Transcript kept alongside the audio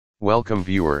Welcome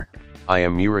viewer, I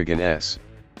am Murugan S.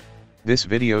 This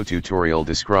video tutorial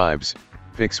describes,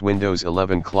 fix Windows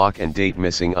 11 clock and date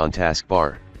missing on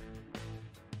taskbar.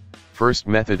 First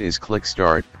method is click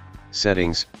Start,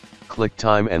 Settings, click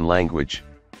Time and Language.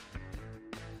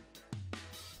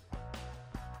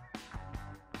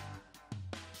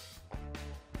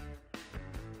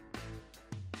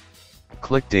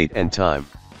 Click Date and Time.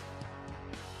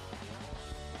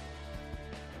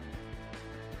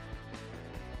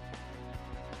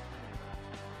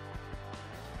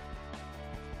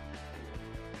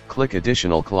 Click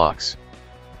Additional Clocks.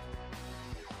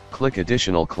 Click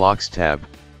Additional Clocks tab,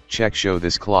 check Show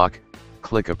this clock,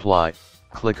 click Apply,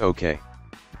 click OK.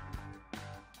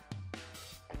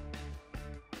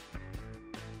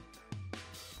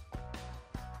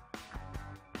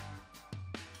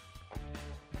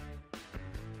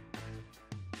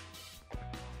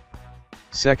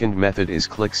 Second method is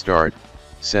click Start,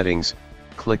 Settings,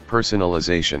 click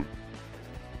Personalization.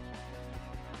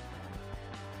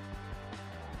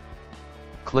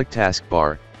 Click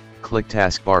Taskbar, click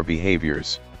Taskbar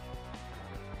Behaviors.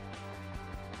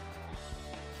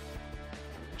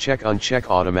 Check Uncheck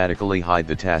Automatically hide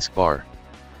the taskbar.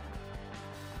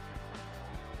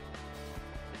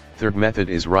 Third method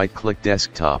is right-click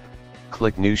Desktop,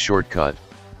 click New Shortcut.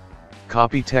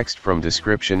 Copy text from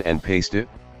description and paste it.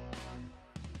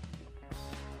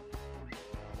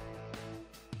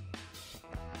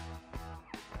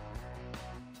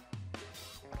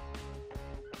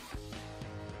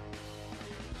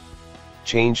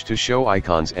 Change to show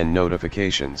icons and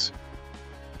notifications.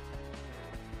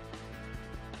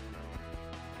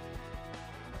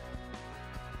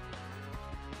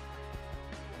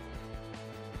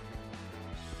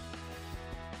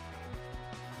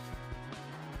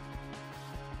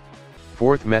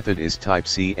 Fourth method is type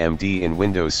CMD in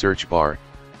Windows search bar,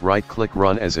 right-click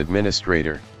Run as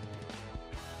administrator.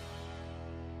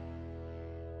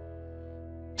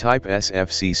 Type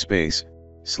sfc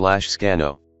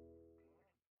 /scanno.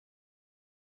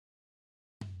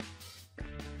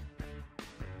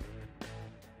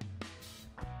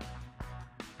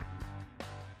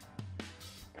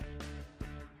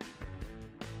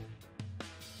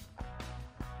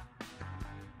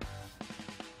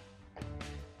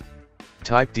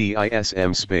 Type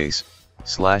DISM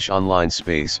 /online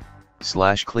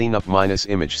 /cleanup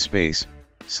 -image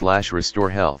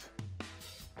 /restore health.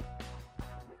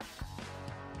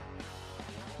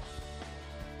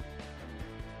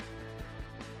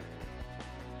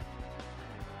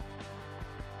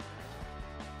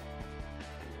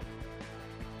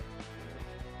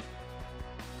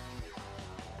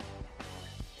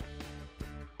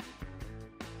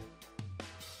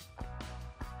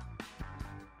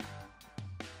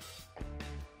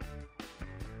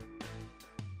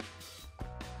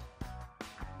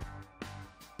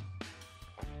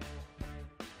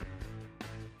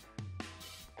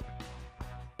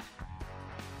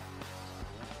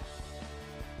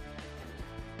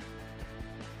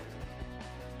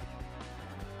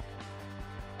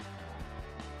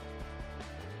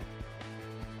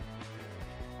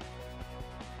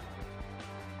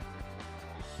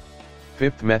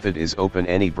 Fifth method is open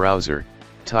any browser,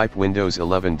 type Windows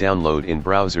 11 download in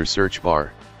browser search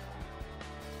bar.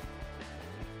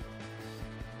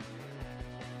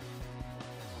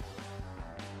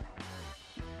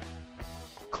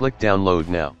 Click Download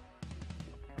now.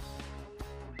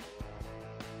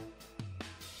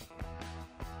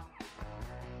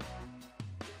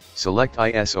 Select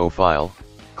ISO file,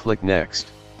 click Next.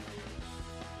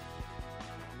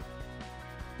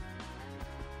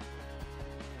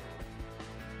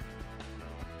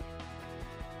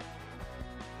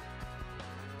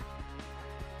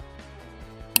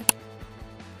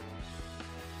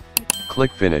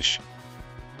 Click Finish.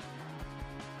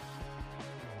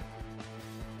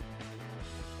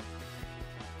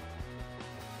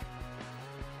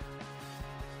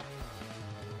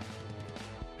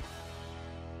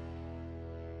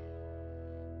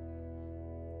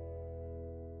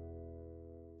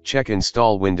 Check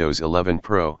Install Windows 11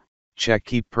 Pro, check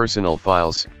Keep Personal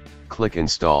Files, click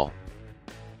Install.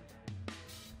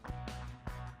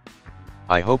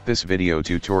 I hope this video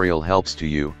tutorial helps to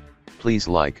you. Please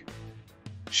like,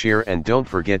 share and don't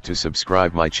forget to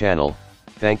subscribe my channel.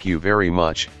 Thank you very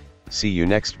much. See you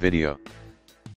next video.